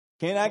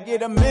Can I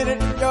get a minute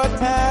of your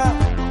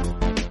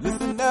time?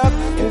 Listen up,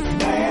 it's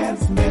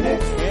Man's Minute.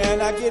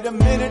 Can I get a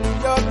minute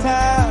of your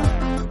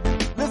time?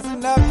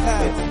 Listen up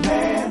now, it's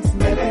Man's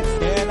Minute.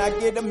 Can I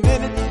get a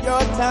minute of your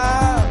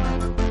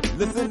time?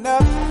 Listen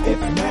up, it's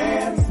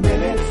Man's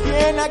Minute.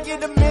 Can I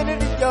get a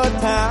minute of your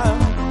time?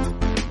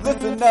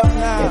 Listen up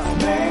now, it's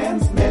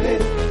Man's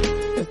Minute.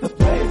 It's the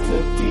place to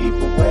keep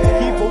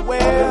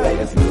aware of the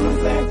latest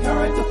news and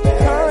current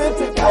affairs.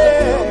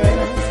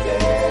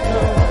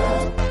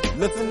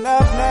 Listen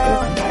up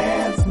now, it's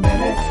Man's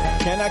Minute.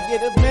 Can I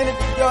get a minute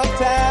of your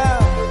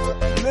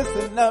time?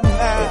 Listen up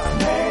now, it's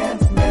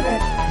Man's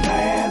Minute,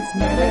 Man's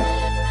Minute.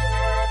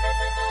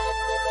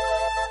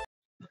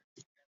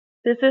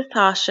 This is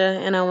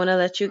Tasha, and I want to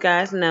let you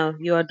guys know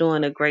you are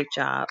doing a great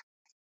job.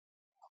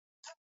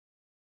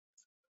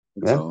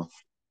 Yeah. So,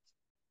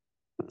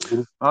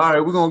 all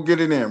right, we're gonna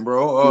get it in, Right, let's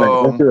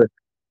bro. do it.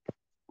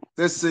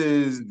 This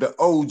is the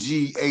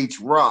OGH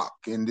Rock,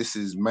 and this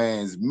is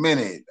Man's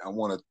Minute. I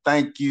want to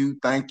thank you,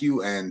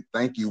 and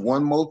thank you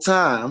one more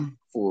time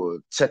for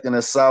checking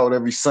us out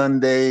every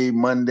Sunday,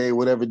 Monday,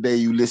 whatever day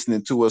you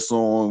listening to us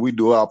on. We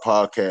do our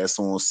podcast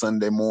on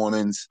Sunday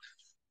mornings.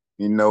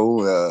 You know,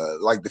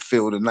 like to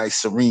feel the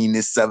nice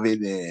sereneness of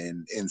it,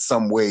 and in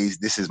some ways,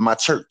 this is my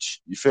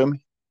church. You feel me?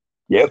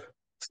 Yep.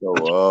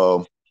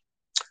 So,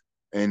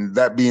 and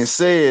that being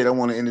said, I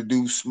want to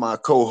introduce my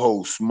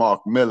co-host,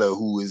 Mark Miller,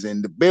 who is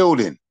in the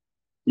building.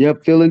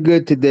 Yep, feeling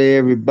good today,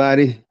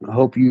 everybody. I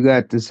hope you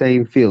got the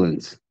same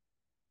feelings.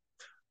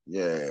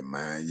 Yeah,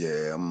 man.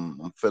 Yeah,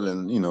 I'm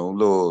feeling, a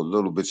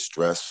little bit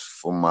stressed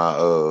for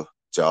my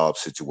job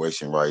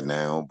situation right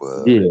now,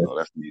 but Yeah,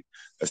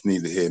 that's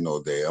neither here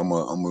nor there. I'm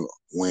gonna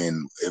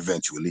win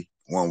eventually,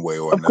 one way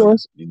or of another.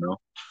 course.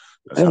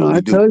 That's how I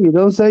we do. tell you,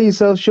 don't sell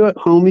yourself short,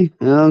 homie.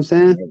 You know what I'm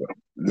saying?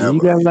 Never.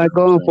 You got a lot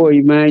going I'm for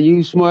you, man.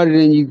 You smarter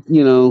than you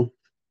know.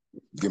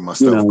 give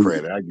myself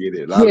credit. I get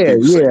it. A lot of Yeah,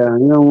 people say,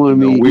 you don't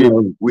want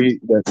to be,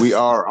 we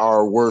are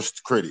our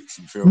worst critics.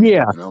 You feel me?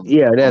 Yeah,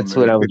 that's I'm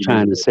what very I was big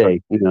trying to into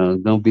that. say.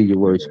 Don't be your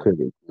worst Yeah, critic.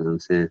 You know what I'm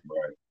saying?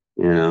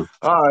 right.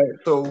 All right,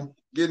 so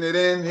getting it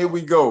in, here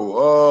we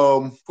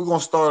go. We're gonna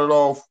start it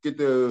off, get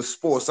the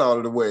sports out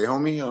of the way,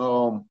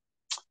 homie.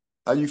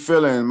 How you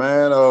feeling,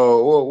 man? I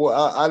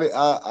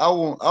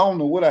don't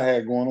know what I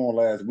had going on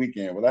last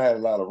weekend, but I had a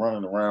lot of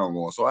running around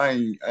going, so I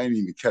ain't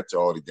even catch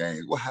all the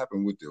games. What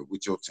happened with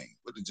your team?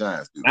 What the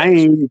Giants do?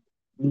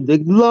 They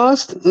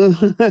lost. I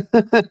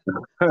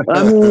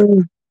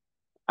mean,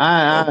 Okay.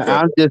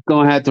 I'm just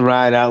gonna have to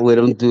ride out with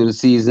them through the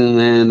season,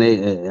 man.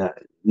 They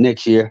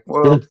next year.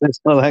 Well,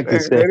 That's all I they can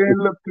say. didn't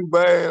look too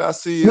bad. I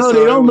see No,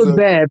 they don't look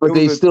bad, it but was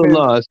they a still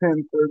lost.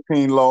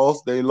 10-13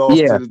 loss. They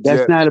lost Yeah, to the that's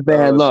Jets, not a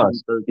bad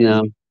loss.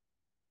 10-13.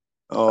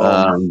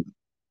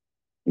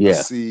 Yeah.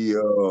 Let's see.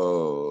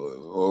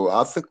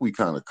 I think we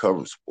kind of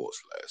covered sports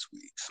last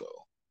week, so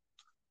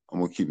I'm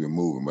gonna keep it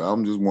moving. But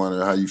I'm just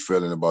wondering how you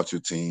feeling about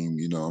your team.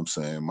 You know what I'm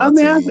saying? My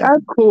team.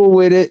 I'm cool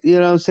with it. You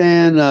know what I'm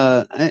saying?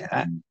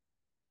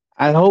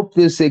 I hope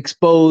this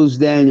exposed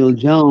Daniel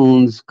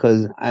Jones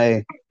because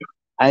I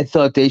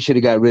thought they should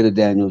have got rid of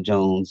Daniel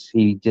Jones.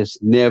 He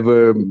just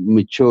never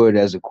matured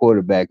as a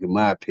quarterback, in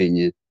my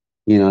opinion.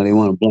 They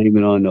want to blame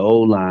it on the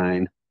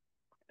O-line.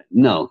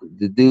 No,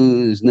 the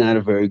dude is not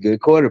a very good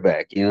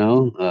quarterback. He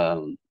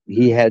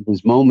had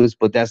his moments,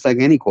 but that's like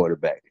any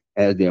quarterback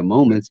has their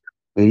moments,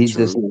 but he's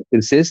just not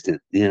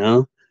consistent. He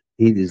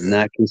is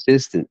not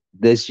consistent.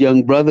 This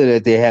young brother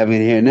that they have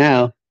in here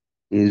now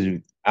is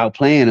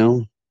outplaying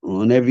him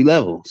on every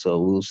level.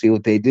 So we'll see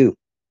what they do.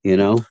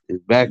 His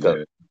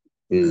backup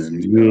is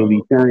And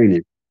really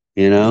shining.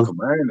 the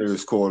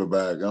Commanders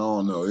quarterback, I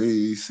don't know.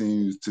 He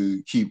seems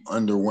to keep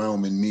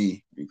underwhelming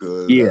me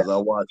because Yeah, as I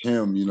watch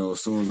him,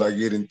 as soon as I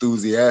get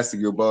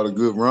enthusiastic about a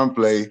good run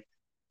play,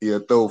 he'll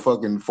throw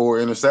fucking 4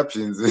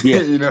 interceptions.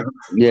 yeah,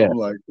 yeah, I'm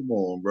like, come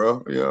on,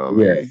 bro. You know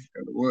what I yeah, mean?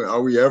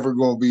 Are we ever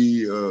gonna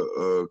be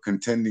a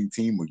contending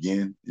team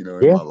again? In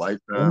yeah. my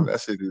lifetime,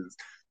 that's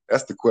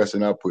the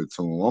question I put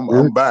to him. Yeah.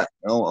 I'm back.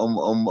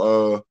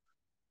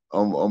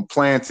 I'm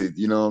planted,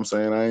 you know what I'm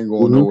saying? I ain't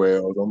going Mhm. nowhere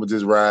else. I'm gonna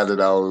just ride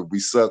it out. If we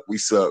suck, we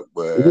suck.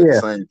 But at the Yeah.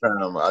 same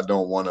time, I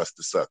don't want us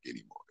to suck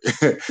anymore.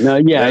 No,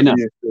 yeah, I know.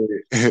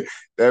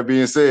 That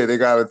being said, they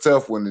got a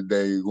tough one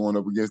today going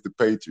up against the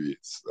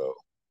Patriots. So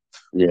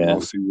we're Yeah.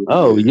 gonna see what it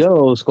Oh, is.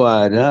 yo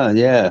squad, huh?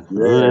 Yeah. All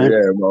right.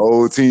 Yeah, my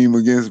old team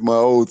against my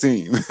old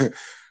team. And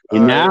All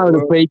right, now the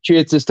well,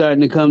 Patriots are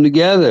starting to come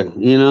together.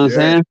 You know what I'm yeah,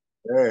 saying?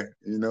 yeah.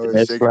 It's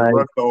That's shaking the like,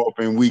 rust off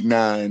in week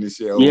 9 and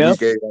shit, or yep.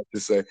 week 8, I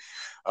should say.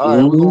 All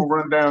right, we're Mm-hmm. gonna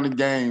run down the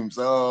games.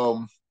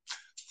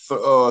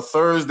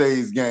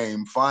 Thursday's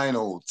game,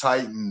 final,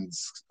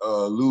 Titans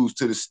lose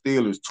to the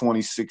Steelers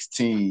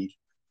 2016.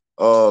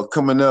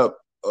 Coming up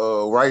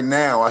right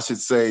now, I should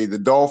say, the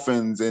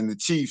Dolphins and the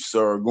Chiefs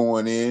are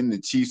going in. The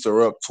Chiefs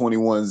are up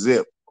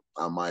 21-0,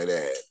 I might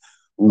add.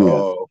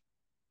 Yeah.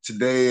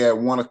 Today at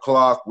 1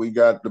 o'clock, we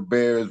got the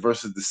Bears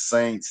versus the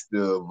Saints,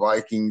 the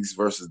Vikings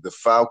versus the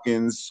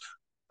Falcons.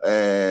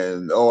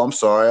 And, I'm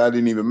sorry, I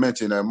didn't even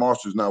mention that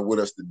Marshall's not with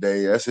us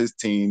today. That's his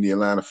team, the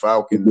Atlanta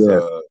Falcons. Yeah.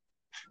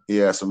 he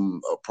has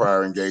some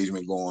prior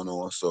engagement going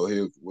on,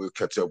 so we'll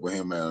catch up with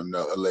him at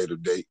a later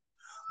date.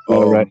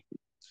 All right.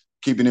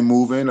 Keeping it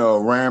moving,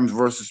 Rams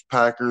versus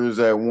Packers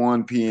at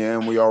 1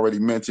 p.m. We already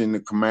mentioned the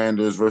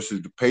Commanders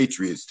versus the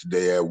Patriots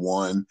today at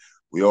 1.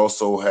 We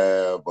also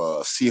have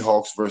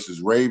Seahawks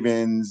versus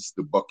Ravens,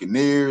 the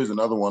Buccaneers,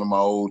 another one of my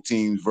old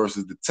teams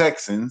versus the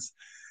Texans,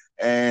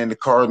 and the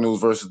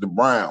Cardinals versus the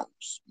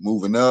Browns.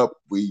 Moving up,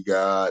 we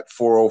got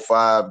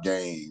 405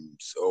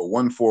 games,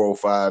 one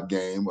 405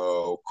 game,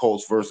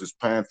 Colts versus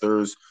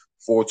Panthers,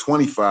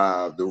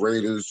 425, the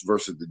Raiders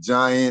versus the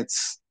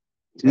Giants,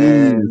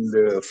 and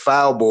the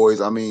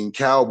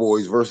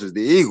Cowboys versus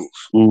the Eagles.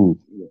 We're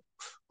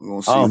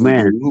gonna see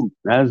who do who.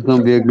 That's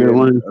gonna be a good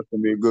one. That's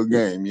gonna be a good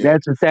game. Yeah,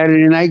 that's a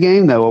Saturday night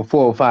game, though, or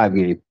 405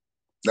 game.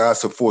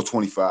 That's a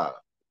 425.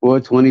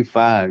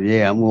 425.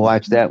 Yeah, I'm gonna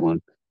watch that one.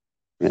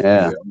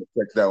 Yeah, I'm gonna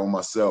check that one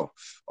myself.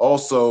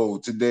 Also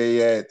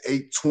today at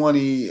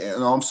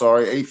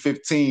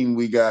 8:15,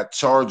 we got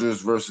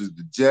Chargers versus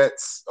the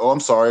Jets. Oh, I'm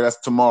sorry, that's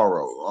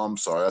tomorrow. I'm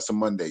sorry, that's a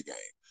Monday game.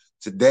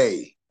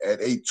 Today at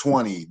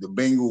 8:20, the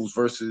Bengals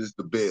versus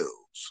the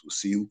Bills. We'll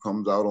see who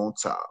comes out on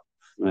top.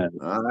 Yeah.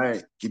 All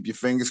right. Keep your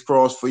fingers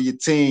crossed for your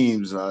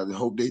teams. I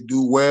hope they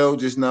do well,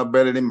 just not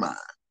better than mine.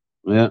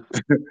 Yeah.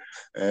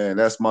 And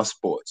that's my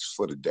sports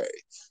for the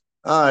day.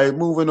 All right,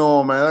 moving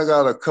on, man. I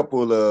got a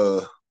couple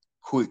of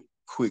quick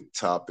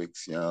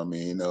topics, you know what I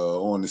mean,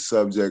 on the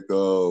subject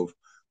of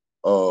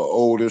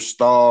older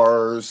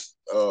stars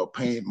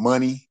paying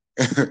money.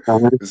 This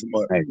is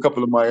a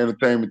couple of my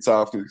entertainment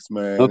topics,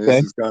 man.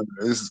 Okay.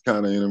 This is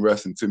kind of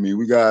interesting to me.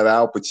 We got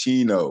Al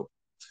Pacino,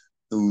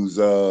 who's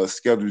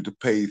scheduled to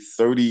pay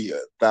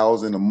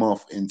 $30,000 a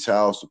month in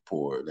child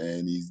support,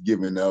 and he's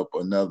giving up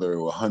another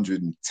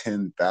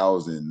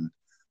 $110,000.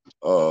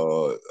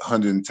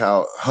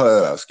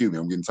 Excuse me,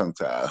 I'm getting tongue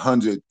tied.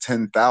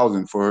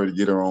 $110,000 for her to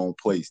get her own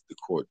place. The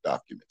court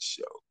documents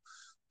show.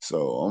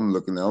 So I'm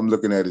looking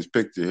at his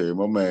picture here.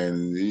 My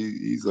man,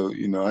 he's I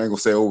ain't gonna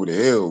say over the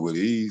hill, but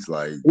he's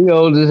like he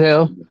old as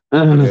hell.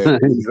 Yeah,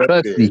 he's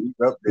up there. He's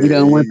up there. He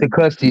done went to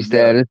custody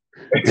status.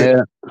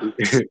 Yeah.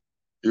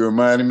 He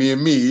reminded me of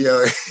me.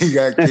 He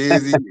got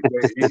kids.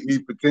 He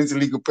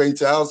potentially could pay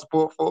child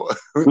support for.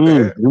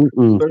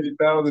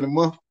 $30,000 a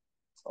month.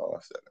 Oh,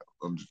 shut up.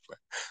 I'm just playing.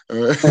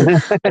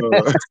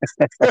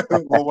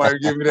 My wife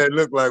gave me that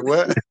look like,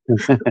 what?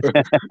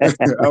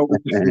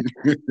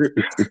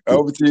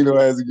 Al Pacino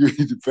has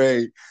agreed to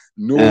pay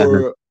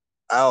Noor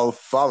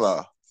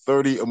Al-Fala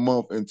 $30 a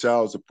month in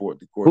child support.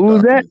 The court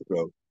Who's that?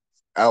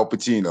 Al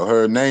Pacino.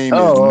 Her name is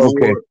Noor,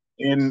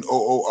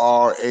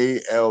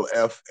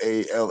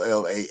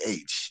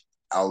 Nooralfallah.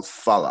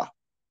 Al-Fala.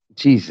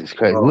 Jesus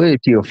Christ. What is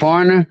he, a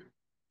foreigner?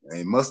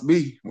 It must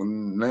be. With a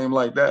name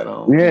like that, I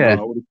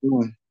would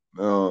assume.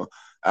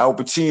 Al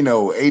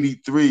Pacino,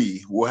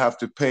 83, will have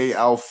to pay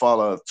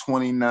Al-Fala,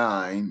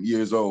 29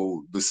 years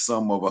old, the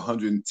sum of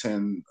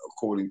 110,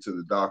 according to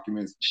the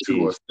documents.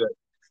 Two are set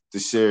to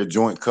share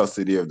joint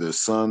custody of their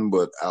son,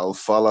 but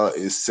Al-Fala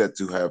is set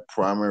to have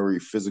primary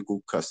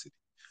physical custody.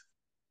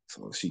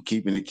 So she's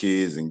keeping the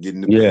kids and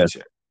getting the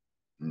paycheck.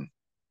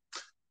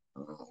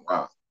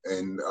 Wow.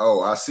 And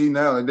I see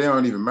now that they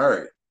aren't even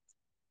married.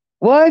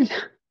 What?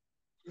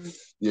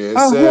 Yeah, it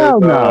says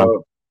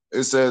no.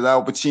 It says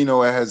Al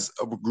Pacino has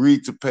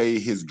agreed to pay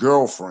his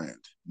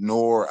girlfriend,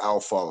 Noor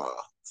Al-Fala,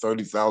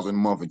 $30,000 a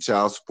month in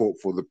child support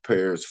for the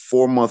pair's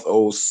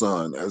 4-month-old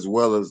son, as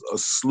well as a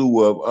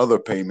slew of other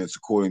payments,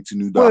 according to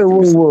new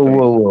documents.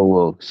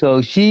 Whoa.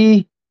 So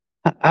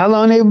how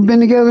long they been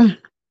together?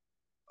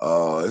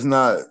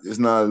 It's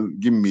not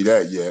giving me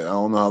that yet. I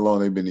don't know how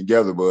long they've been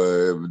together, but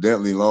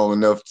evidently long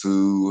enough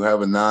to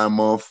have a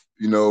 9-month,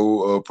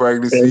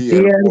 pregnancy. She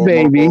had a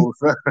baby.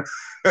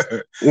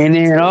 And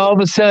then all of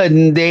a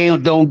sudden they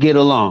don't get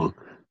along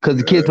because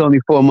the kid's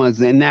only 4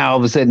 months, and now all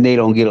of a sudden they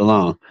don't get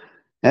along.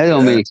 That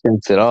don't make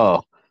sense at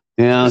all.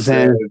 You know what I'm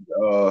saying?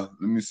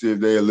 Let me see if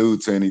they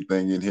allude to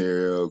anything in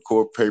here.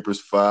 Court papers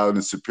filed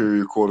in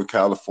Superior Court of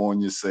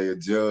California say a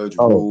judge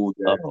ruled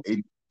that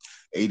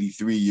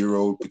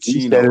 83-year-old Pacino.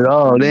 He said it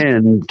all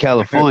then in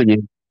California.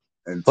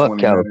 And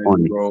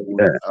 29-year-old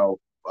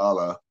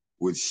Al-Fala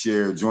would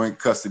share joint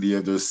custody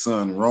of their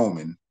son,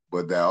 Roman,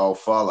 but that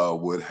Al-Fala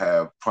would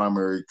have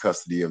primary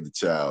custody of the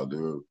child.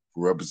 The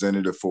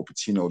representative for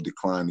Pacino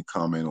declined to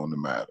comment on the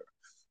matter.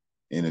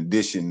 In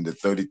addition, the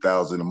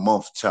 $30,000 a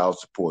month child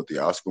support, the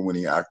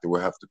Oscar-winning actor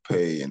will have to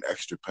pay an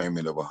extra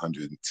payment of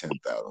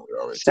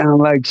 $110,000.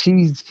 Sound like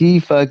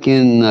she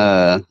fucking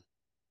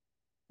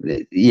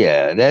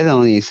yeah, that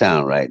don't even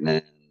sound right,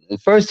 man.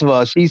 First of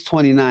all, she's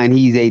 29,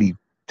 he's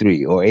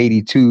 83 or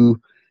 82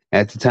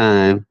 at the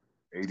time.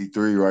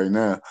 83 right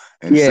now.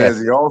 And says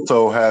he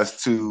also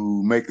has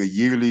to make a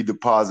yearly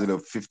deposit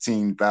of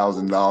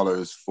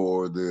 $15,000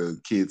 for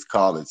the kids'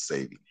 college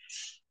savings.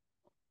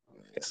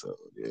 So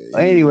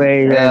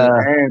anyway,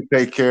 and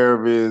take care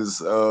of his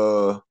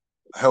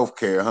health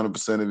care,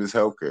 100% of his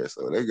health care.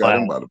 So they got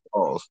him by the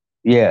balls.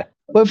 Yeah.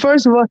 But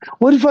first of all,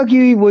 what the fuck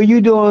were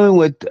you doing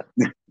with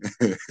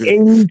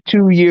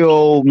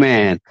 82-year-old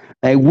man?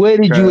 Like,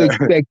 what did you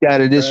expect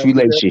out of this Trying to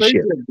get that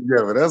relationship? paycheck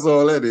together. That's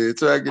all that is.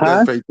 Try to get that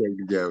Huh? paycheck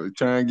together.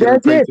 Try and get a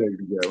That's it. paycheck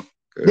together.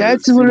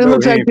 That's Cause she what it know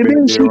looks he like ain't to finna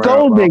me. be She around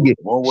gold long. digging.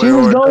 One way She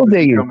was or gold another,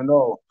 she digging. coming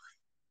on.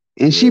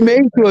 And she Yeah,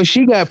 made sure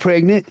she got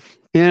pregnant,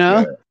 you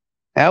yeah, know?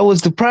 That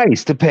was the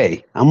price to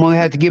pay. I'm gonna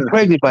have to get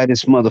pregnant by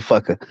this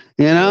motherfucker,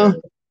 you yeah. know?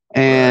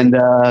 Right. And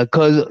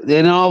cause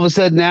then all of a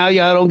sudden now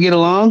y'all don't get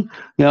along,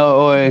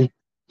 or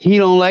he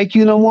don't like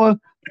you no more.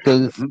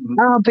 Cause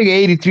I don't think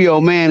an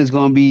 83-year-old man is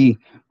gonna be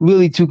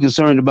really too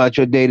concerned about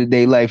your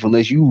day-to-day life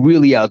unless you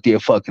really out there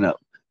fucking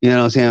up. You know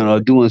what I'm saying? Or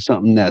doing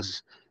something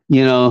that's,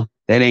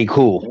 that ain't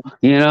cool.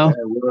 You Yeah, know?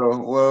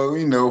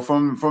 well,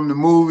 from the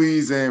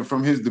movies and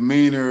from his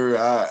demeanor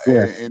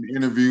Yeah. and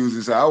interviews,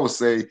 and so I would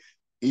say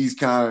he's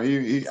kind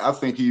of. I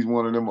think he's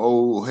one of them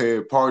old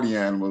head party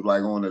animals,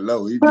 like on the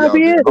low. He be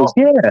Probably out there is, hawking.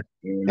 yeah.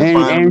 And to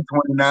find him And a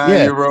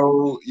 29 yeah. year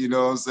old, you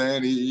know what I'm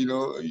saying? You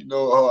know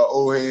how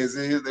old heads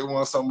is. They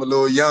want something a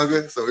little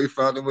younger, so he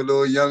found him a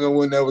little younger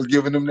one that was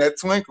giving him that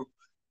twinkle.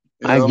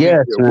 You I know what I mean?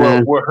 guess, Yeah,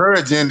 man. what her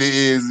agenda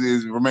is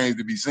remains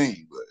to be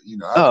seen.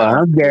 But I Oh, kind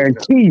I of agree with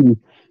guarantee you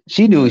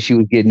she knew what him. she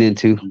was getting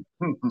into.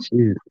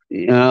 Yeah.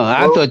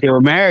 I Well, thought they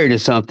were married or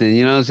something.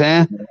 You know what I'm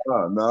saying?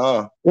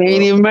 no. They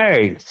ain't Well, even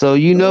married. So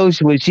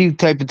what she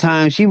type of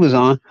time she was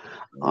on.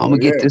 I'm gonna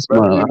get yeah, this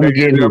mother. especially I'm if gonna they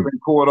get ended up him. in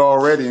court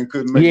already and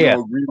couldn't make Yeah,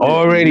 no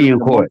already in agreement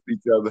court. amongst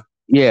each other.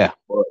 Yeah.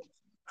 But,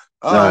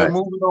 All all right, right.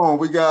 moving on.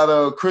 We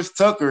got Chris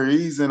Tucker.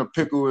 He's in a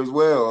pickle as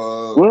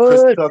well.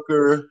 Chris What?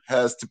 Tucker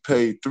has to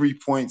pay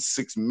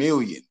 3.6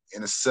 million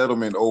in a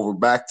settlement over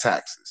back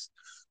taxes.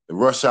 The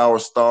Rush Hour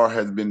star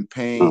has been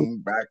Oh, paying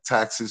back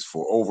taxes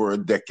for over a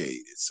decade.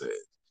 It said.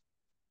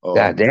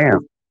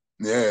 goddamn.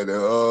 Yeah,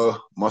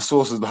 my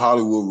source is the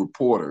Hollywood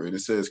Reporter, and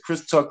it says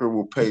Chris Tucker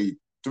will pay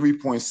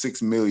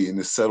 3.6 million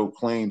to settle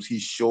claims he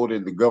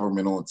shorted the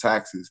government on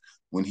taxes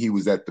when he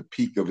was at the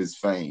peak of his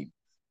fame.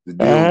 The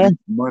deal Uh, reached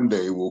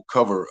Monday will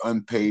cover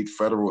unpaid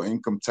federal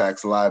income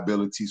tax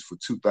liabilities for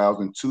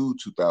 2002,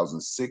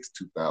 2006,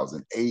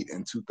 2008,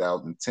 and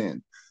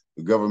 2010.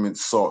 The government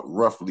sought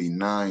roughly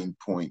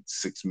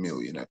 9.6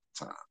 million at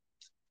the time.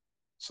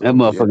 that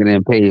So yeah. motherfucker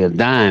didn't pay a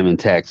dime in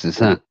taxes,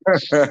 huh?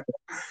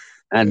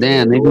 God Yeah,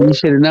 damn, maybe he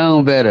should have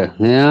known better,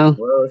 you know?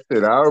 well,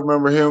 shit, I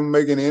remember him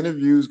making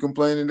interviews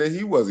complaining that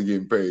he wasn't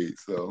getting paid.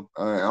 So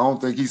I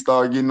don't think he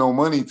started getting no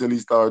money until he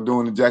started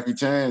doing the Jackie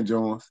Chan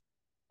joints.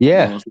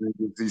 You know Yeah. what I'm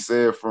saying? He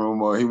said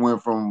he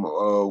went from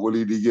what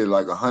did he get,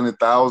 like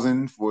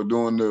 100,000 for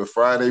doing the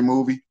Friday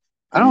movie,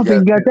 I and he don't think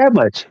got he got that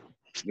much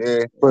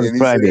yeah, for the and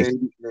he said, Friday.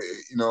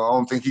 I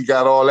don't think he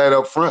got all that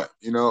up front,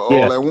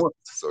 Yeah. all at once.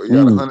 So he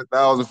got Mm,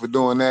 100,000 for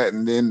doing that,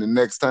 and then the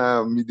next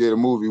time he did a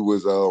movie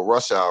was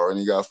Rush Hour, and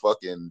he got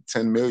fucking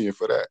 10 million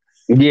for that.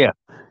 yeah.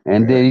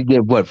 And Yeah, then he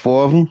did what,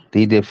 four of them?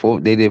 He did four.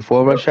 They did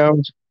four yep, rush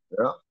hours.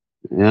 yep,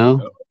 You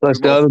know, yep. I think plus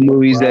the about other 4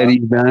 movies or that 5.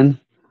 he's done.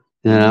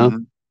 You know.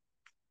 Mm-hmm.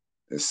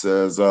 It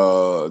says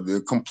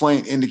the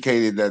complaint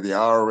indicated that the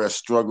IRS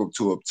struggled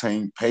to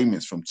obtain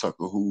payments from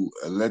Tucker, who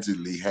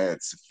allegedly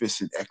had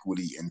sufficient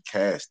equity and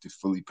cash to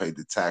fully pay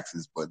the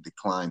taxes, but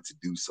declined to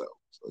do so.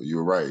 So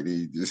you're right.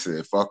 He just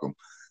said, "Fuck them."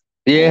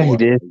 Yeah, he Oh,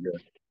 did. yeah.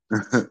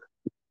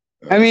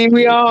 I That's mean,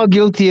 we good. all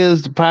guilty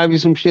of probably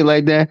some shit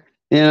like that.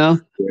 You know.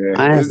 Yeah,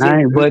 it's just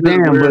But it's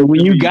just damn, but weird when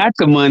to you me. got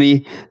the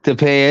money to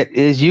pay it,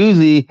 it's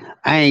usually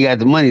I ain't got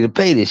the money to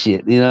pay this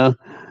shit. You know,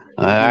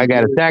 It's I just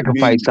got to weird to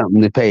sacrifice me.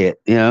 something to pay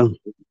it. You know.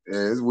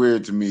 Yeah, it's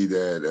weird to me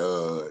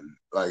that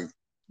like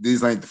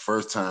this ain't the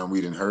first time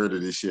we done heard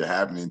of this shit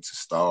happening to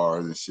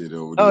stars and shit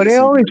over the Oh, years. they It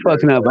seems always like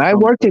fucking up. at I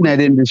some worked in point, that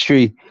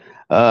industry,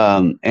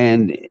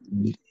 and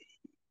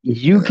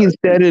you yeah, can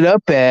set it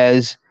up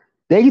as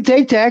they can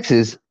take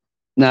taxes.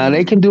 Now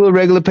they mm, can do a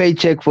regular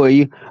paycheck for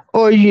you,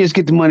 or you just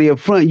get the money up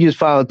front. You just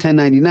file a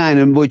 1099,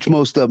 and which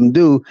most of them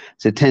do.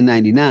 It's a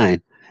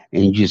 1099,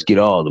 and you just get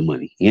all the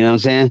money. You know what I'm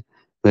saying?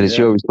 But it's yeah.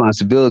 your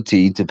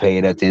responsibility to pay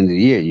it at the end of the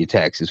year. Your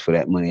taxes for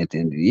that money at the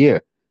end of the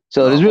year.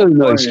 So No, there's my really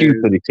no point excuse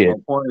is, for the my shit.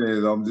 point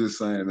is, I'm just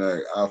saying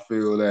that I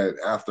feel that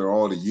after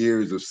all the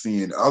years of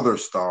seeing other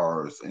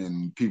stars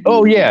and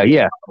Oh people, yeah,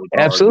 yeah,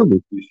 stars go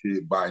absolutely. through this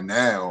shit, by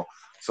now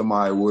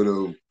somebody would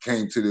have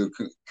came to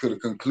the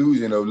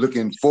conclusion of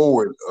looking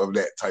forward of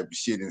that type of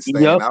shit and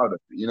staying Yep, out of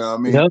it. You know what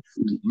I mean? yep.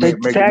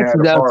 Take the Making that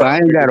taxes a out, so part, I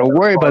ain't got making to that a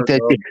worry about part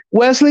that of. shit.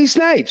 Wesley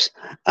Snipes.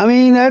 I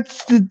mean,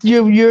 that's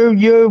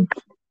your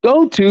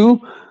go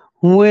to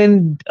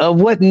when of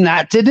what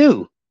not to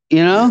do.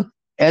 You Yeah, know,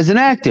 as an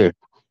actor,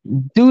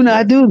 do yeah.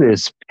 not do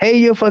this. Pay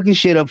your fucking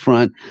shit up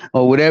front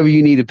or whatever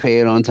you need to pay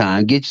it on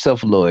time. Get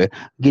yourself a lawyer.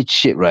 Get your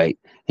shit right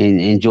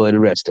and enjoy the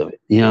rest of it.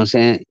 You know what I'm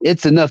saying?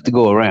 It's enough to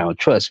go around.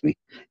 Trust me.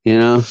 You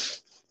know.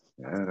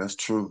 Yeah, that's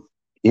true.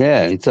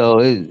 Yeah, so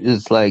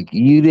it's like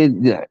you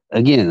didn't. Yeah,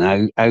 again,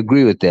 I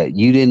agree with that.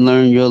 You didn't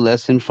learn your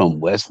lesson from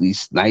Wesley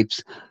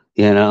Snipes,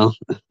 you know.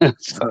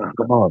 So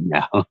come on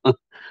now,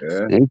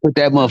 Yeah. they put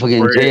that And motherfucker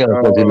in jail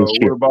because of this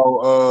What shit.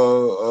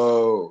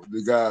 about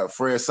the guy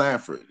Fred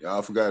Sanford.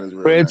 I forgot his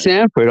real Fred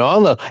name.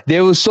 Sanford,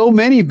 there was so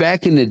many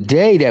back in the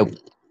day that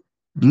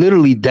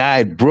literally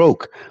died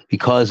broke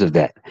because of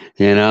that,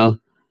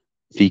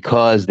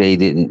 because they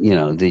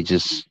didn't, they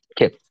just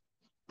kept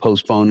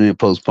postponing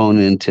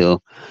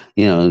until,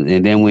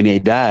 and then when they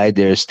died,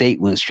 their estate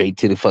went straight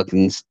to the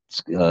fucking,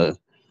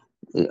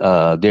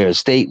 their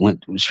estate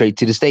went straight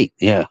to the state.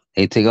 Yeah,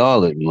 they take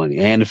all the money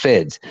and the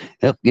feds.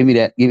 Yep, give me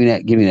that, give me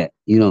that, give me that.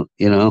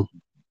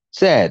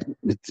 Sad.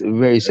 It's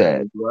very Yeah,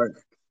 sad. you're right.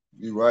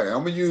 You're right.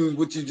 I'm gonna use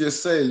what you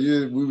just said.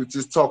 We were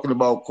just talking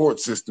about court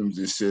systems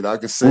and shit. I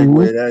can Hmm.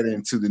 segue that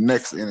into the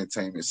next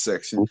entertainment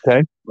section.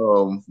 Okay.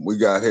 We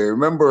got here.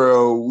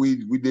 Remember, we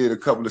did a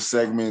couple of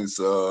segments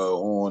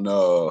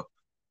on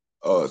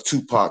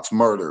Tupac's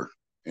murder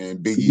and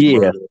Biggie's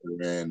Yeah. murder,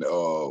 and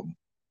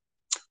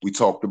we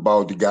talked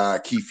about the guy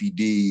Keefe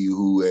D,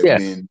 who had Yeah.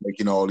 been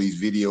making all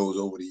these videos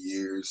over the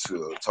years,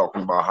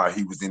 talking about how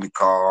he was in the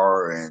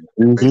car and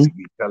Hmm.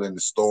 basically telling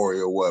the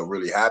story of what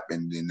really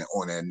happened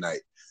on that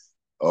night.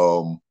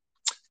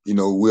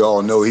 We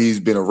all know he's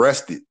been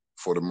arrested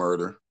for the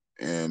murder,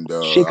 and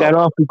Shit got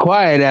awfully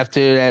quiet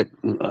after that.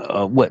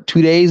 What,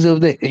 2 days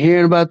of the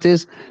hearing about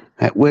this?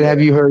 What yeah,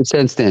 have you heard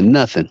since then?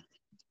 Nothing.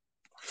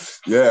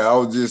 yeah, I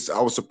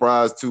was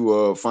surprised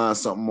to find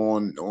something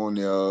on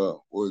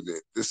what was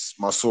it? This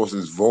my source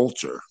is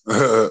Vulture.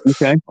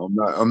 Okay.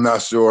 I'm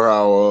not sure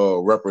how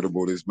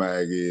reputable this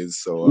mag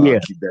is, so I'll Yeah.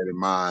 keep that in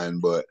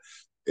mind. But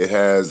it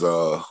has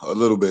a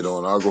little bit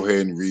on. I'll go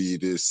ahead and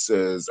read. It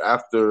says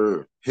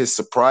after his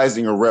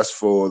surprising arrest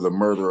for the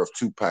murder of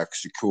Tupac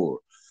Shakur,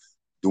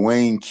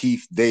 Dwayne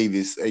Keith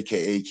Davis,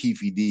 aka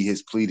Keefe D,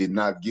 has pleaded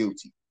not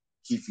guilty.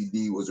 Keefe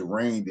D was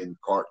arraigned in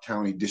Clark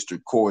County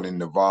District Court in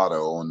Nevada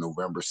on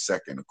November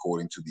 2nd,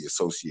 according to the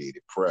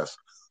Associated Press.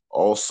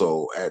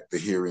 Also at the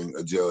hearing,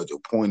 a judge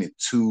appointed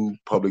two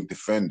public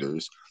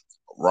defenders,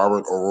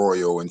 Robert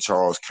Arroyo and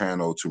Charles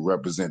Cano, to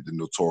represent the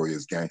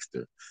notorious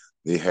gangster.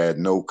 They had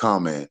no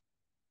comment.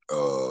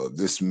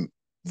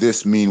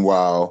 This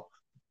meanwhile,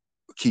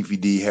 Keefe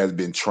D has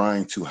been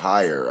trying to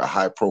hire a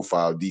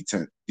high-profile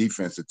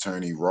defense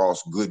attorney,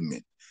 Ross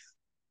Goodman,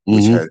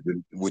 Hmm.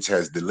 which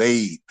has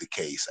delayed the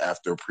case.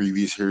 After a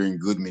previous hearing,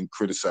 Goodman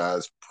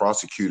criticized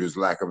prosecutors'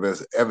 lack of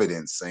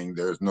evidence, saying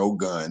there's no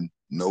gun,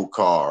 no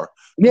car,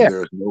 and Yeah.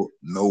 there's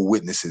no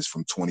witnesses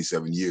from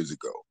 27 years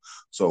ago.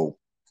 So,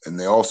 and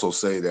they also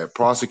say that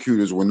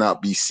prosecutors will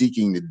not be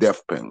seeking the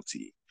death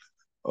penalty.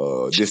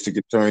 District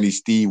Attorney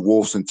Steve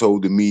Wolfson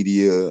told the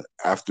media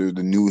after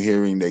the new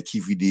hearing that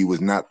Keefe D was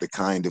not the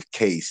kind of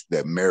case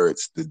that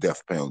merits the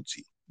death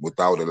penalty,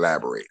 without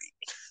elaborating.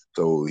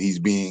 So he's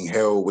being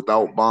held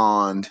without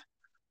bond.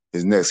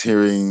 His next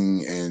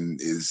hearing and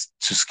is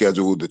to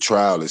schedule the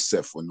trial is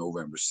set for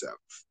November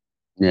 7th.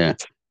 Yeah.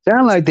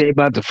 Sound like they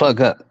about to fuck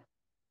up.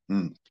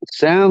 Hmm.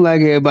 Sound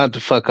like they're about to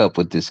fuck up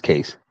with this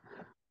case.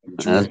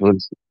 What you That's mean? what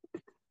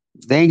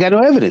they ain't got no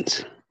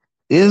evidence.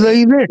 It's like Right.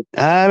 you said.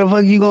 How the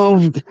fuck you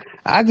gonna?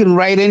 I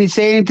can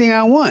say anything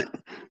I want,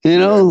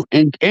 Yeah.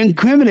 and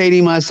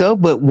incriminating myself.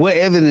 But what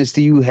evidence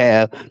do you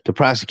have to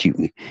prosecute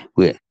me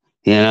with?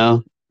 You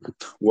know.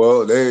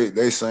 Well,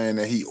 they saying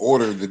that he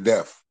ordered the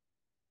death.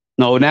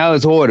 No, now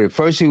it's ordered.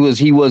 First he was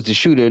the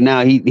shooter.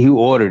 Now he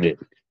ordered it.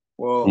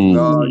 Well,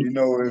 no,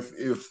 Mm.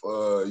 if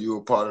you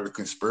were part of the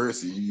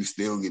conspiracy, you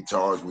still get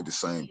charged with the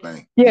same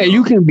thing. Yeah, You know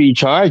you what I can be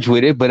charged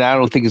with it, but I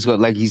don't think it's going.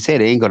 Like he said,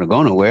 it ain't gonna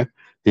go nowhere.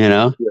 You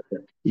know. mean?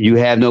 You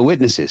have no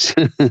witnesses.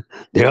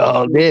 They're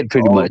all dead,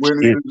 pretty All the much.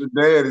 Yeah. witnesses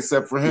are dead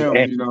except for him.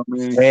 You know what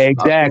I mean?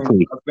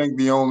 Exactly. I think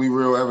the only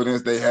real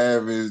evidence they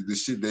have is the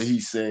shit that he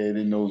said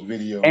in those And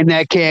videos.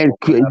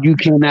 that you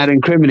cannot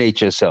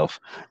incriminate yourself.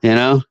 You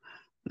know,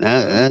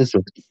 Yeah.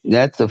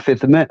 that's the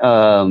Fifth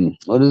Amendment.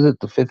 What is it?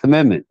 The Fifth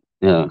Amendment.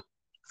 Yeah,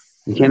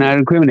 you Yeah. cannot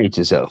incriminate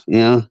yourself. You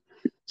know,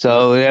 Yeah.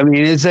 so I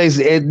mean, it's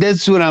like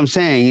that's what I'm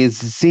saying. It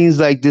seems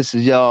like this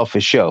is all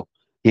for show.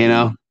 You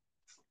know,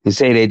 to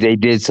say that they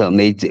did something,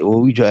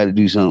 we try to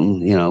do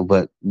something. You know,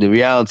 but the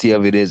reality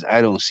of it is,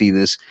 I don't see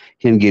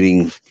him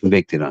getting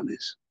convicted on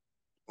this.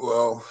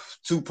 Well,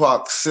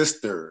 Tupac's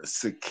sister,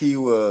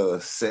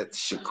 Sakiwa Set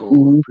Shakur,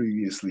 Mhm.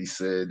 previously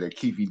said that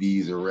Keefe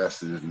D's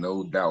arrest is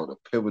no doubt a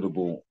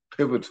pivotal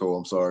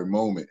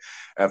moment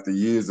after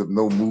years of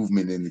no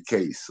movement in the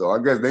case. So I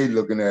guess they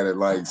looking at it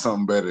like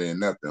something better than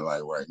nothing,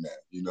 like right now.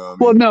 You know what I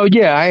Well, mean? no,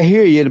 yeah, I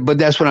hear you, but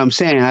that's what I'm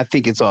saying. I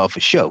think it's all for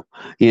show.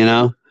 You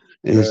know,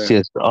 it's Yeah.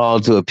 just all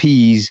to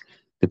appease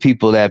the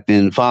people that have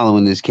been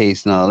following this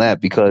case and all that.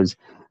 Because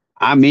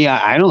I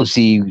don't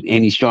see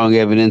any strong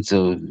evidence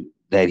of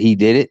that he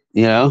did it.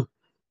 You know,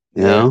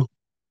 you Yeah. know.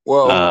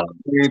 Well, Uh, I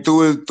mean,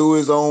 through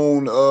his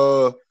own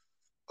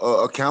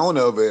account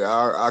of it,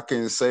 I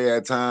can say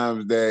at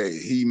times that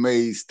he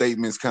made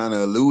statements kind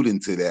of alluding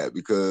to that,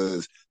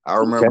 because okay.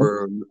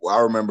 I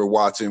remember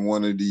watching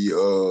one of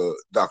the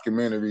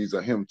documentaries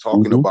of him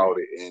talking Hmm. about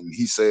it, and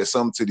he said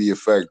something to the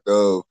effect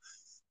of,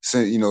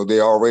 since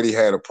they already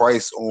had a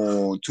price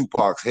on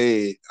Tupac's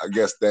head. I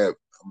guess that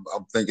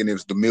I'm thinking it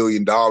was the $1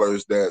 million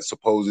that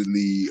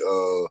supposedly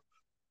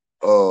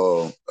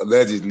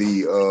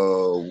allegedly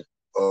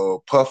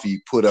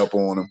Puffy put up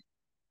on him.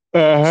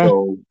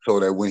 So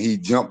that when he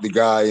jumped the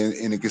guy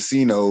in the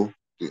casino,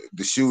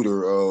 the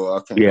shooter,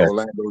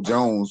 Orlando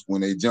Jones,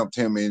 when they jumped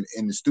him in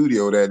the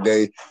studio that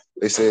day,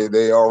 they said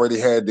they already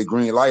had the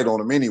green light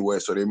on him anyway,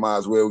 so they might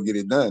as well get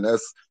it done.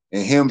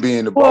 And him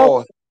being the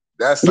boss,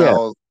 that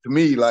sounds to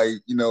me like,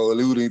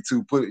 alluding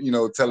to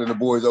telling the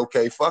boys,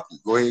 okay, fuck it,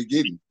 go ahead,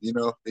 get him.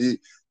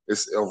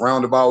 It's a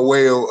roundabout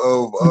way of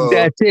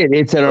that's it.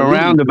 It's a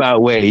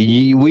roundabout way.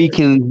 We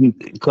can,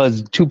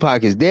 because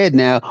Tupac is dead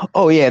now.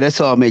 Oh yeah,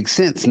 that's all makes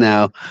sense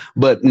now.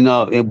 But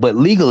but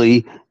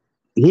legally,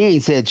 he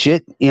ain't said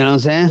shit. You know what I'm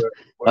saying?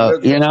 I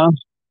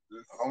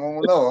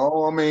don't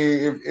know. I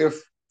mean,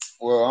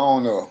 well, I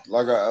don't know.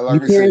 Like I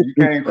said, you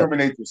can't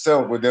incriminate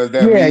yourself, but does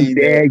that mean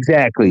that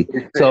exactly?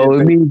 So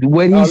it means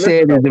what he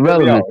said is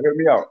irrelevant. Hear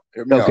me out.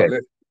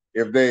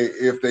 If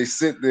they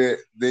sit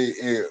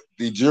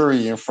the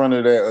jury in front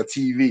of a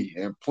TV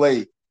and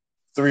play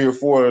 3 or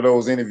 4 of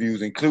those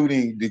interviews,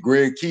 including the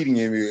Greg Keating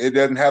interview, it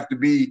doesn't have to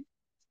be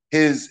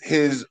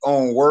his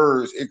own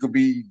words. It could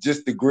be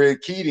just the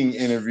Greg Keating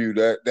interview,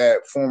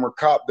 that former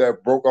cop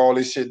that broke all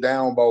this shit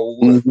down about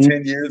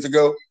 10 years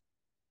ago.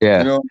 Yeah,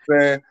 you know what I'm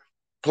saying?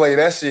 Play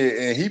that shit,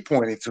 and he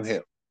pointed to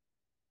him.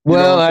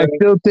 Well, I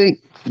still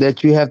think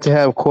that you have to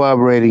have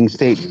corroborating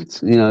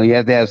statements. You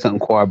have to have something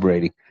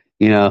corroborating.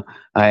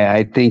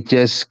 I think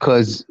just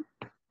because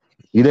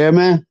you there,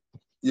 man.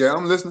 Yeah,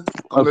 I'm listening.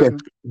 Listening.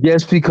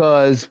 Just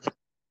because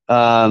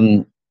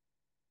the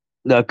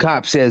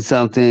cop said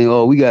something,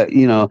 or we got,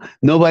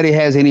 nobody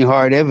has any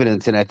hard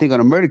evidence, and I think on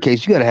a murder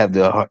case, you have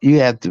to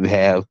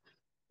have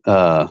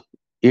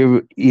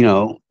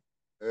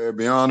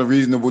beyond a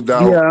reasonable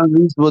doubt. Yeah,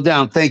 reasonable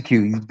doubt. Thank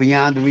you.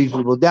 Beyond a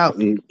reasonable doubt,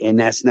 and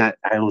that's not.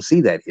 I don't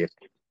see that here.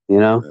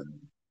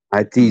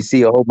 I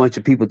see a whole bunch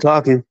of people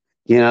talking.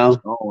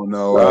 Oh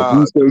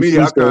no. To me,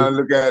 I kind of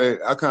look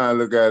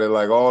at it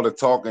like all the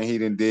talking he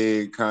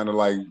did, kind of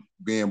like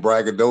being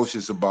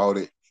braggadocious about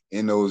it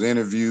in those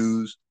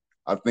interviews.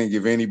 I think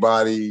if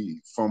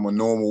anybody from a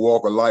normal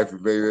walk of life,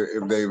 if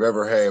they've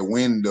ever had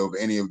wind of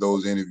any of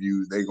those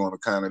interviews, they're going to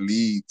kind of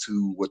lead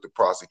to what the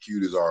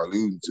prosecutors are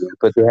alluding to.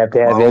 But they have to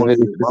have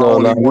evidence. My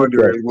only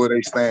wonder is, will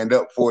they stand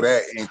up for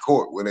that in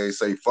court? Will they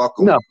say fuck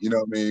them? No. You know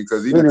what I mean?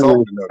 Because he done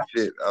talked enough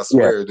shit. I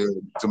swear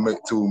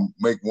to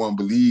make one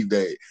believe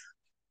that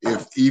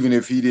even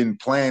if he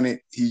didn't plan it,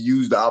 he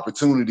used the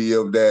opportunity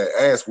of that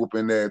ass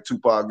whooping that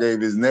Tupac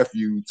gave his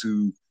nephew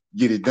to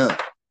get it done.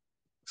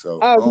 So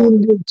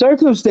the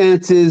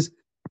circumstances,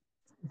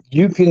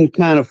 you can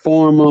kind of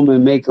form them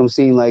and make them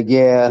seem like,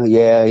 that's what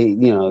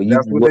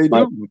they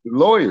do with the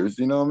lawyers.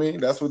 You know what I mean?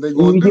 That's what they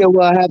going to do. Yeah,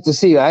 well, I have to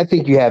see. I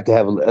think you have to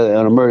have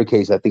on a murder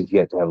case. I think you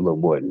have to have a little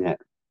more than that.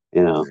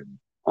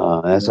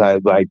 That's why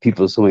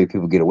so many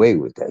people get away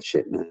with that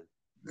shit, man.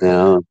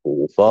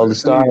 If all the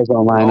stars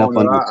don't line up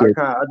on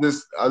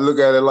the I look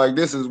at it like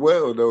this as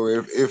well, though.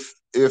 If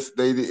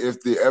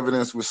the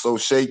evidence was so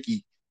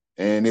shaky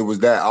and it was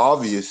that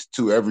obvious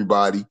to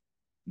everybody,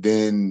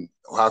 then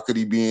how could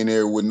he be in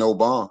there with no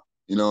bond?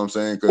 You know what I'm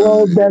saying?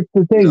 Well, that's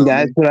the thing.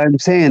 That's what I'm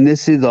saying.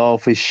 This is all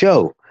for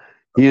show.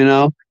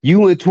 You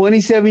went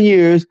 27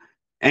 years,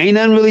 ain't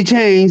nothing really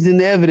changed in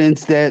the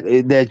evidence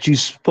that you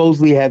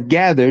supposedly have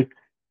gathered.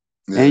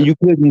 Yeah. And you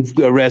couldn't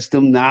arrest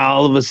him. Now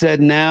all of a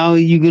sudden, now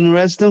you can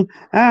arrest him.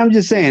 I'm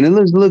just saying, it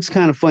looks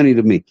kind of funny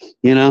to me.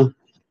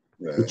 It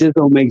just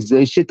don't make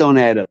shit don't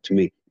add up to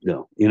me.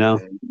 No,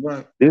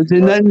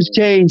 nothing's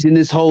changed in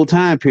this whole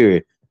time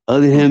period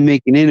other than him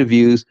making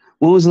interviews.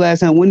 When was the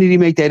last time? When did he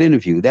make that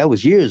interview? That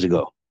was years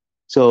ago.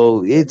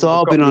 So it's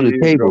all been on the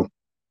table.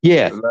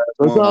 Yeah,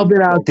 it's all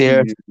been out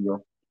there.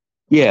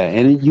 Yeah,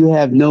 and you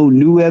have no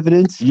new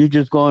evidence. You're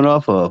just going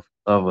off of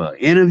an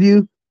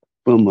interview.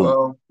 From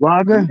a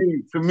blogger?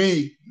 To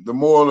me, the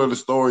moral of the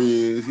story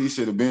is he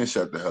should have been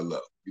shut the hell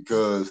up,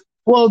 because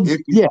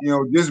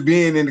just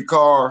being in the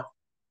car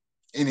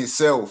in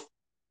itself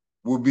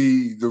would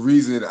be the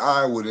reason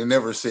I would have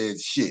never said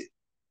shit.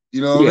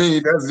 You know what I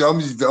mean? I'm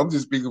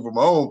just speaking from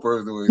my own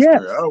personal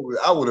experience.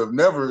 I would have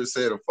never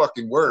said a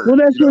fucking word. Well,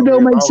 that shit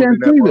don't make sense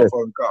either.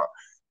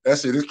 That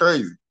shit is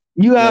crazy.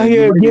 You out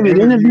here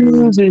giving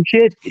interviews and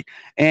shit,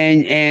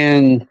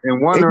 and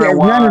wondering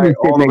why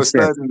all of a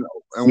sudden,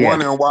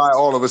 wondering why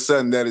all of a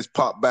sudden that is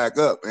popped back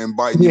up and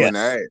biting you in the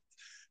ass.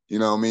 You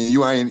know what I mean?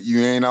 You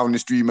ain't out in the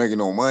street making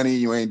no money.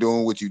 You ain't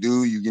doing what you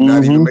do. You're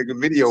not even making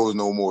videos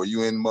no more.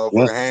 You in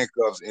motherfucking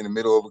handcuffs in the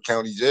middle of a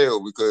county jail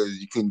because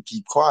you couldn't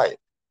keep quiet.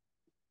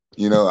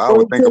 I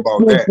would think about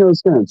that. Makes no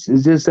sense.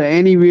 It's just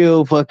any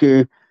real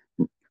fucker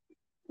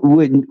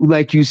wouldn't,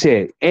 like you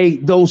said, hey,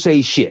 don't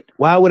say shit.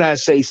 Why would I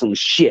say some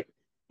shit?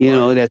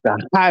 That's a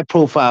high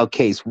profile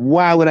case.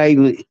 Why would I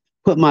even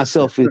put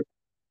myself in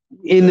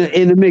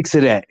the mix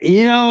of that?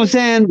 You know what I'm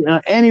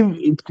saying?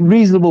 Any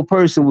reasonable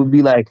person would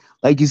be like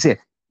you said,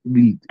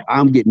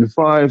 I'm getting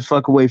far as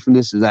fuck away from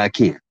this as I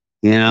can.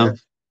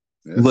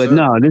 But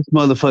no, this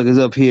motherfucker's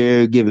up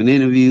here giving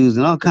interviews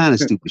and all kind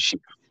of stupid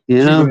shit.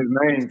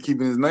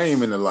 Keeping his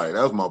name in the light.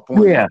 That was my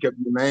point. Yeah. He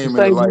kept the name in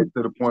the light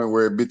to the point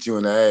where it bit you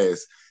in the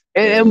ass.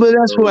 But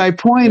that's my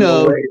point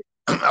of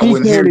I He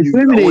wouldn't hear can't you. I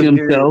incriminate wouldn't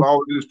hear if himself. I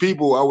was his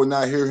people. I would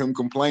not hear him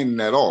complaining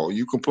at all.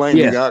 You complain,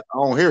 Yeah, nigga, I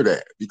don't hear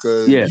that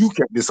because yeah, you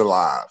kept this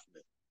alive.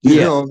 You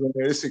yeah. know what I'm saying?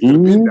 This shit could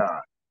have been Hmm.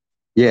 died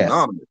Yeah.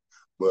 anonymous.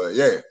 But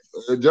yeah,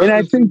 And I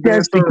justice is think being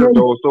that's the served case.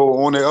 though. So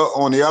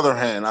on the other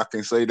hand, I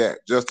can say that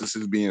justice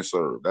is being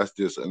served. That's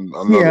just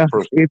another Yeah.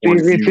 personal If point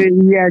of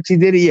view. he actually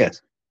did it,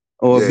 yes.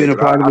 Or Yeah, been a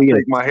because part of I it, yes.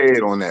 shake my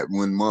head on that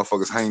when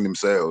motherfuckers hang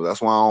themselves.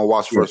 That's why I don't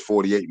watch Yeah. First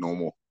 48 no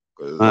more.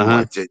 Because I'm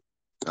Uh-huh. like,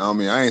 I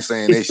mean, I ain't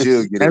saying they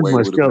should get That's away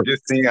my with it, show. but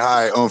just seeing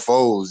how it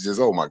unfolds, just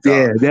oh my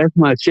Yeah, god. that's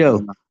my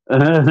show.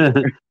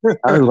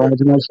 I was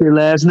watching that shit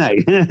last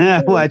night.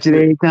 I watch it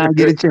every time I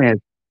get a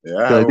chance. Yeah,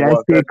 I Cause haven't that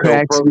watched that shit show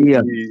cracks me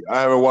up. purposely.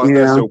 I haven't watched You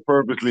that know? show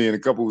purposely in a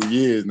couple of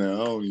years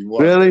now. I don't even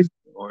watch that Really? shit.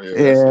 Oh yeah,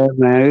 that Yeah, shit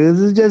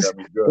man. It's just got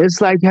me good.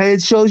 it's like how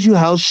it shows you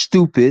how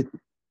stupid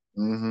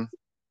Mm-hmm.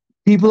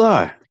 people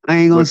are. I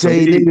ain't gonna But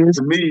say niggas.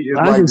 to me, it's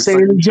I'm like just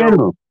saying in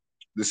general.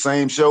 the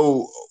same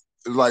show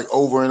is like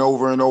over and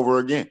over and over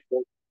again.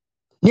 It's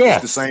Yeah.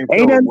 the same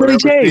Ain't show. nothing really Whatever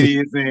changed. city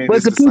it's in, But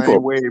it's the the same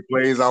people. way. It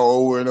plays out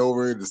over and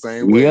over the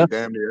same way, Yeah.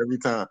 damn near every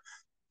time.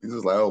 It's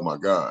just like, oh my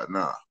God,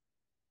 nah.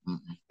 Mm-mm.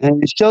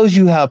 And it shows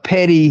you how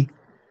petty,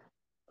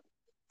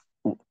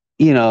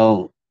 you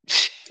know,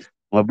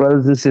 my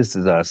brothers and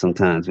sisters are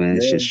sometimes, man.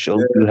 It Yeah, just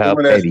shows yeah. you how Some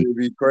of that petty. shit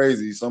be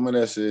crazy. Some of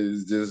that shit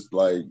is just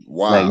like Like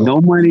wild. no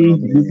You know money, what I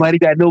mean? nobody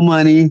got no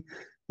money,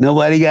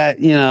 nobody got,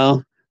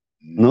 no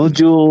Mm-hmm.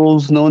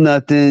 jewels, no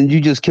nothing.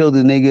 You just killed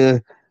a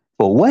nigga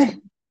for what?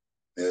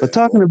 For Yeah,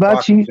 talking or about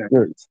pocket you,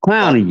 or change.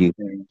 clowning Pocket you.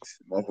 change.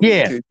 Motherfucker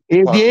Yeah. kick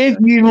pocket If change.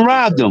 you even That shit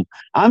robbed crazy. them.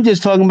 I'm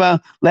just talking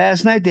about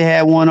last night they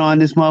had one on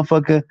this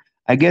motherfucker.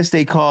 I guess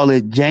they call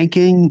it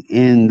janking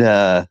and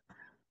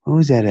who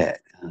was that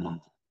at?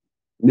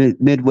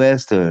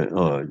 Midwest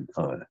or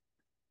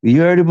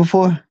you heard it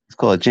before? It's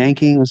called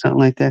janking or something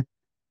like that.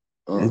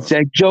 Uh-uh. It's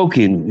like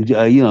joking,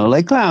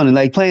 like clowning,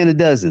 like playing the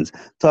dozens,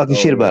 talking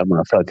shit Oh about a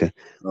motherfucker.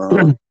 yeah.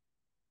 Uh-huh.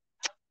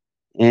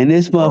 And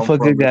this Where I'm motherfucker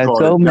from, we got call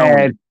it so mad,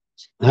 joning.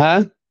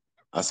 huh?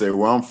 I said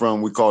where I'm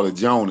from, we call it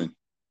joning.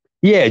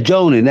 Yeah,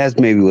 Jonan, that's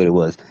maybe what it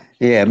was.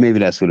 Yeah, maybe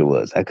that's what it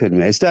was. I couldn't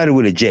remember. It started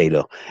with a J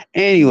though. Mm-hmm.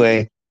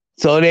 Anyway,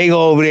 so they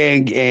go over there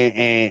and get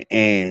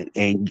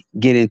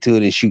into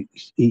it and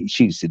he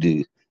shoots the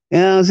dude. You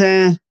know what I'm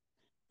saying?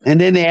 And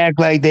then they act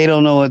like they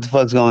don't know what the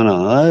fuck's going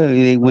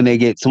on. When they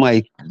get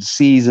somebody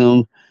sees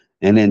them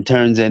and then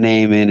turns their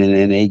name in and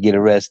then they get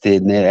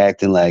arrested and they're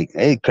acting like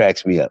it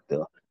cracks me up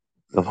though.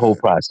 The whole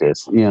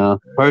process,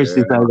 First it's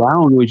Yeah, like I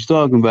don't know what you're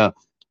talking about,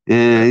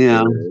 and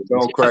it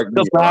don't a crack me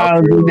couple up.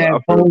 hours in that I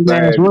feel cold ass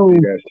sad to see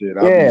room. that shit.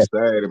 I be Yeah,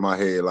 sad in my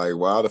head, like,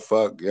 why the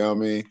fuck? You know what I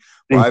mean?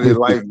 Why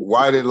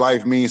did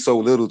life mean so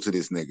little to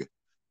this nigga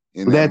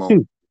in that that moment?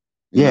 too.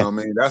 You know Yeah. what I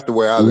mean? That's the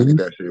way I look Hmm. at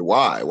that shit.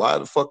 Why? Why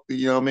the fuck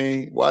you know what I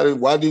mean?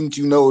 Why didn't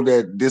you know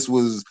that this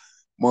was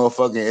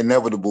motherfucking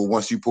inevitable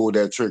once you pulled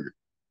that trigger?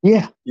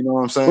 Yeah. You know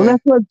what I'm Well,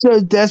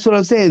 saying? that's what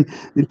I'm saying.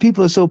 The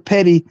people are so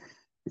petty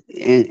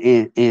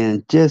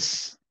and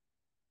just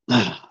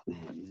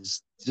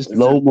It's just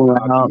low to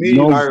morale, me,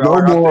 no like no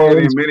like I said in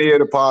morals. many of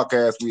the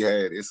podcasts we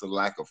had, it's a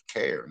lack of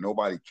care.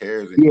 Nobody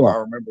cares anymore. Yeah. I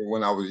remember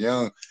when I was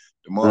young,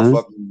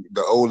 Uh-huh.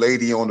 the old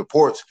lady on the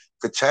porch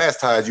could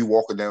chastise you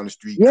walking down the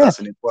street, Yeah.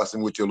 cussing and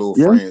fussing with your little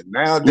Yeah. friends.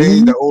 Nowadays,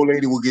 Hmm. the old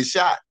lady will get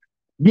shot.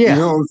 You Yeah.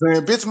 know what I'm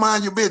saying? Bitch,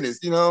 mind your business.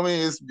 You know what I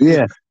mean?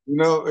 Yeah.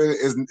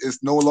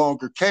 It's no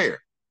longer care.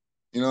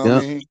 You know what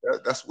I Yeah. mean?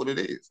 That's what it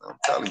is. I'm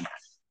telling you.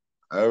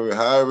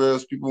 However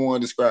else people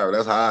want to describe it,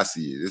 that's how I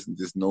see it. It's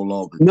just no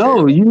longer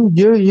No, care.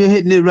 you're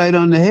hitting it right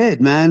on the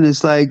head, man.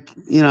 It's like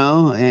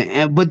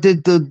but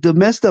the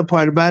messed up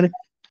part about it,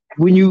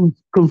 when you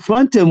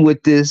confront them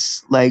with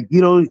this, like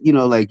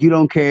like you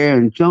don't care,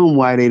 and show them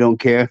why they don't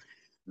care,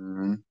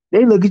 Mm-hmm.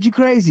 they look at you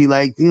crazy,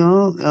 like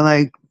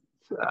like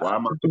Why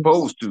am I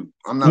supposed to?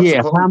 I'm not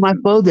yeah, how supposed am I to.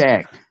 supposed to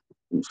act?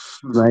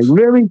 Like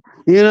really,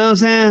 you know what I'm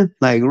saying?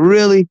 Like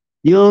really,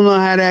 you don't know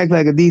how to act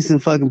like a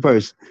decent fucking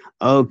person.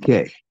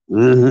 Okay,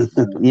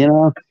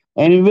 Mm,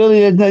 and it really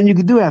there's nothing you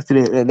can do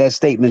after that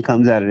statement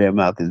comes out of their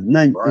mouth. It's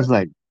none. right. It's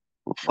like,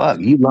 well, Right. fuck,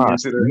 You you see into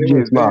lost. their You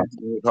head just then. lost.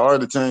 It's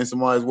hard to change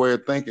somebody's way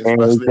of thinking,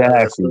 especially at a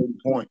Exactly. certain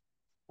point.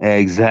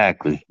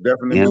 Exactly.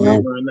 Definitely You know.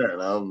 believer in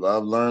that.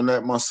 I've learned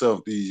that myself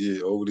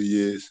over the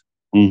years.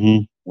 Hmm.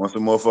 Once a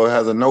motherfucker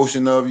has a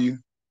notion of you,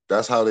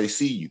 that's how they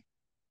see you.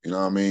 You know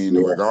what I mean?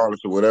 Yeah. Regardless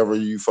of whatever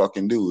you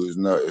fucking do,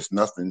 it's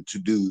nothing to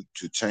do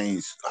to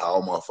change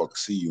how a motherfucker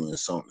see you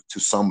to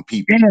some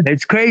people. Yeah,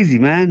 it's crazy,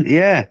 man.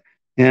 Yeah.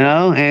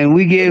 And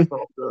we But give, it's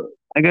all good.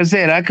 like I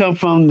said, I come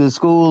from the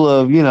school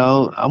of,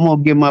 I'm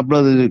gonna give my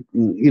brother,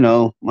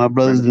 my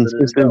brothers Benefit and of the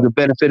sisters doubt. the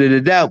benefit of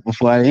the doubt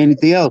before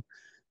anything else.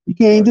 You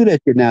can't Right. do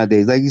that shit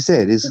nowadays. Like you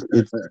said, it's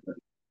That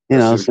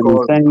should have some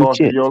insane cost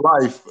you shit. your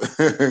life.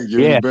 Giving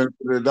the Yeah, benefit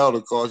of the doubt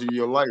will cost you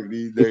your life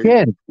these it days.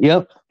 can.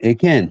 Yep, it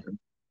can. You know?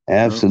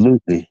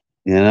 Absolutely.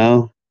 You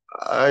know.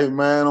 All right,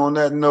 man. On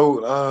that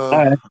note, All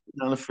right. I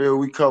kind of feel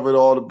we covered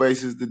all the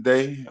bases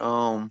today.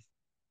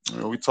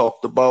 We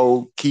talked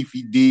about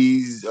Keefy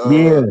D's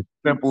Yeah.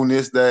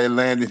 simpleness that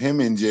landed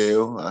him in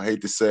jail. I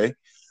hate to say.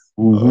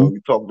 Mm-hmm. We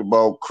talked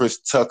about Chris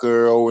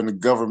Tucker owing the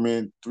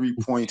government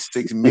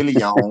 $3.6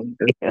 million.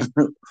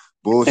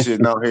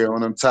 Bullshitting out here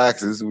on them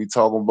taxes. We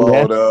talking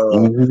about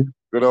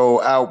good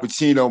old Al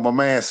Pacino, my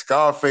man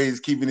Scarface,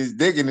 keeping his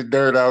dick in the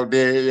dirt out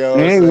there. You know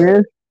what I'm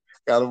saying?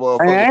 Got a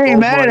motherfucker. I ain't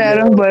mad at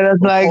him, but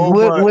it's like,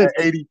 what at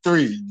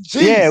 83.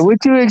 Jesus. Yeah, what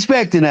you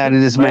expecting out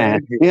of this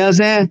man? You know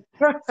what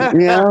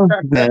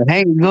I'm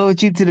saying? Go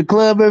with you to the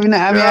club every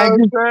night. I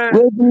mean,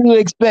 what do you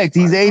expect?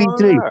 He's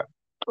 83.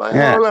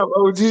 Hold up,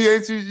 OG,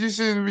 ain't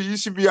you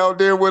should be out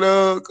there with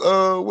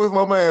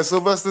my man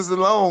Sylvester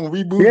Stallone,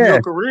 rebooting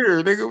your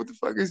career, nigga. What the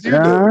fuck is you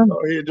doing?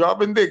 Out here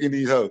dropping dick in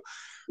these hoes.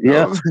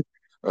 Yeah.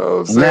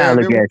 I'm saying.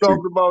 Then we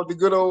talked about the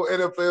good old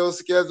NFL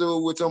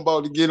schedule, which I'm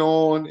about to get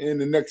on in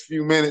the next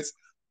few minutes.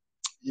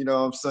 You know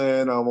what I'm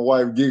saying? My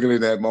wife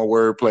giggling at my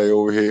wordplay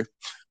over here.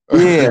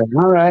 Yeah,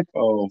 all right.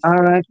 All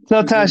right.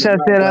 So Tasha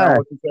said hi.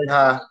 Say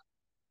hi.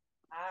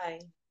 Hi.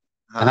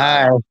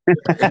 Hi.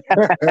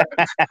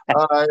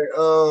 All right.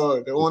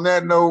 On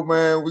that note,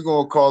 man, we're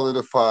gonna call it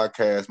a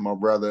podcast, my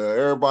brother.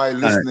 Everybody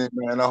listening,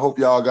 man. I hope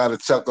y'all got a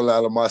chuckle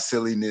out of my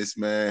silliness,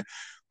 man.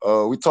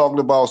 We talked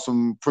about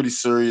some pretty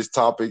serious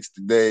topics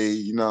today,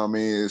 you know what I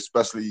mean,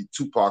 especially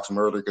Tupac's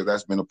murder, because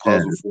that's been a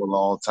puzzle for a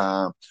long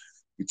time.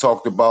 We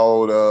talked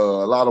about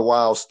a lot of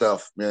wild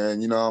stuff,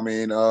 man. You know what I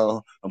mean?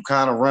 I'm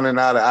kind of running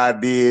out of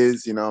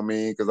ideas, you know what I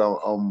mean? Because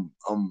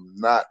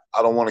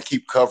I don't want to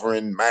keep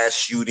covering mass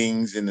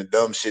shootings and the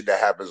dumb shit that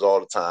happens all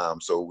the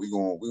time. So we're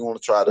gonna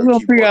try to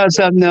keep figure out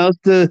something else.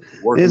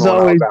 There's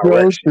always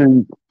growth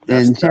and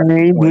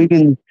change. We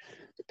can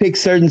pick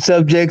certain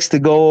subjects to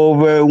go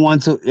over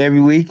once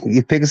every week.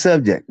 You pick a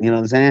subject, you know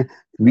what I'm saying?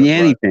 Be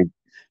anything.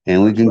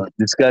 And we can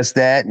discuss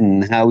that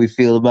and how we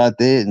feel about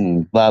it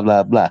and blah,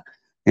 blah, blah.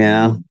 You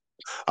know?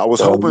 I was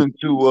hoping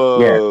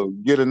to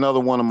get another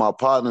one of my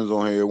partners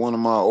on here, one of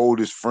my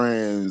oldest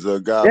friends,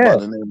 a guy by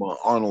the name of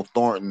Arnold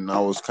Thornton.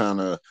 I was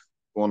kind of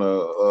going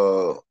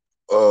to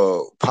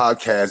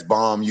podcast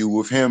bomb you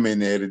with him in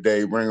there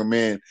today, bring him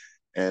in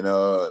and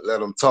let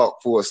him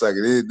talk for a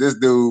second. This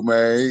dude,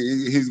 man,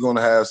 he's going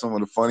to have some of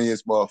the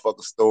funniest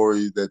motherfucking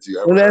stories that you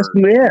ever heard.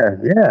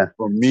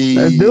 From me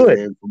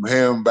and from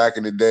him back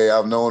in the day.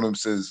 I've known him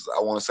since,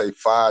 I want to say,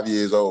 5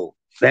 years old.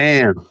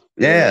 Damn.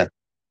 Yeah.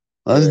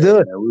 Let's do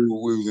it. Man, we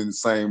was in the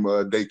same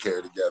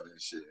daycare together and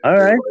shit. All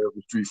right. Up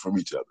the street from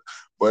each other.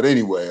 But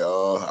anyway,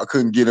 I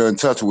couldn't get in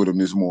touch with him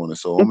this morning,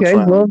 so I'm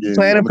plan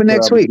up for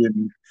next week.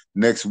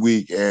 Next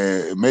week,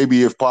 and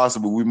maybe if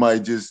possible, we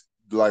might just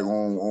like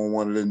on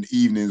one of the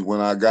evenings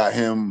when I got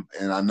him,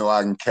 and I know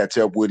I can catch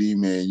up with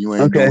him, and you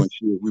ain't doing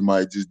shit. We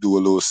might just do a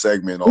little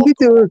segment. We could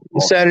do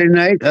a Saturday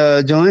night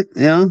joint,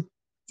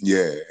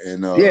 Yeah,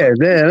 and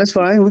that's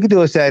fine. We could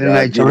do a Saturday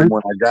night joint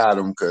when I got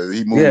him because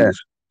he moved.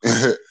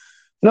 Yeah.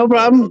 No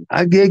problem.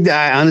 I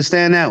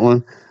understand that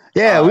one.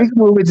 Yeah, we can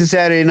move it to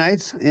Saturday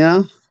nights, All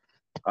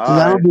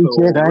right,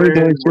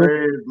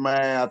 Red,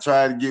 man, I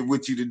tried to get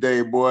with you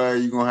today, boy.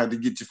 You're going to have to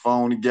get your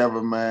phone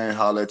together, man.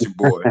 Holler at your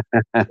boy.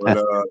 But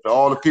to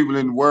all the people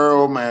in the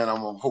world, man, I'm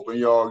hoping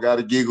y'all got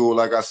a giggle,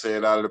 like I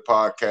said, out of the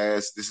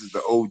podcast. This is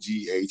the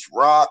OGH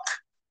Rock,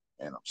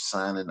 and I'm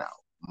signing out.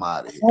 I'm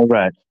out of here. All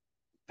right.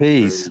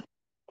 Peace.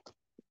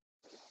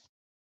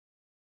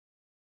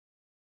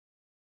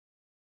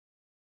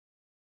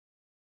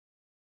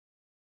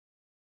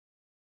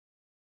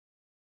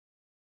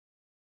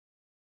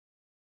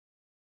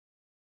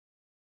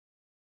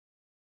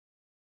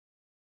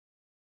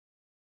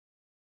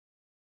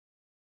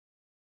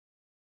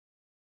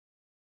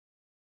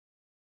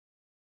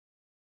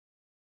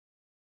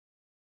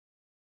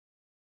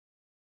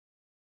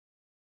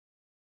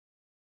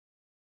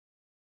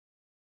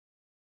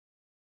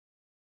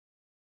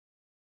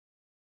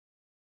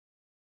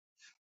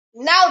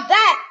 Now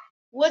that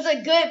was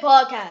a good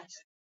podcast.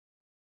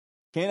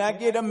 Can I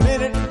get a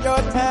minute of your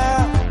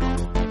time?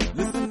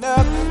 Listen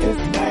up,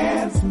 it's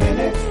Man's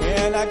Minute.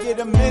 Can I get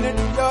a minute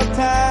of your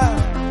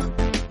time?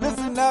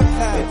 Listen up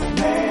now,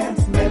 it's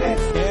Man's Minute.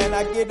 Can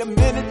I get a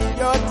minute of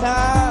your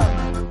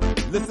time?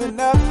 Listen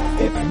up,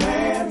 it's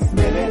Man's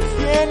Minute.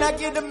 Can I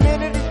get a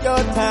minute of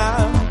your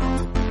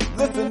time?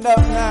 Listen up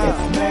now,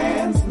 it's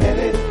Man's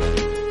Minute.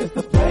 It's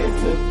the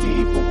place to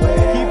keep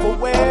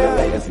aware of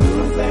the latest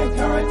news and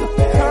current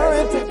affairs.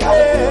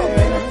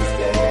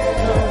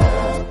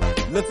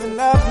 Listen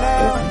up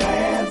now, it's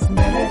Man's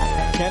Minute.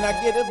 Can I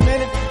get a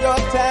minute of your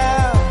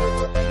time?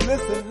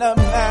 Listen up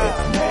now,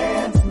 it's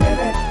Man's Minute.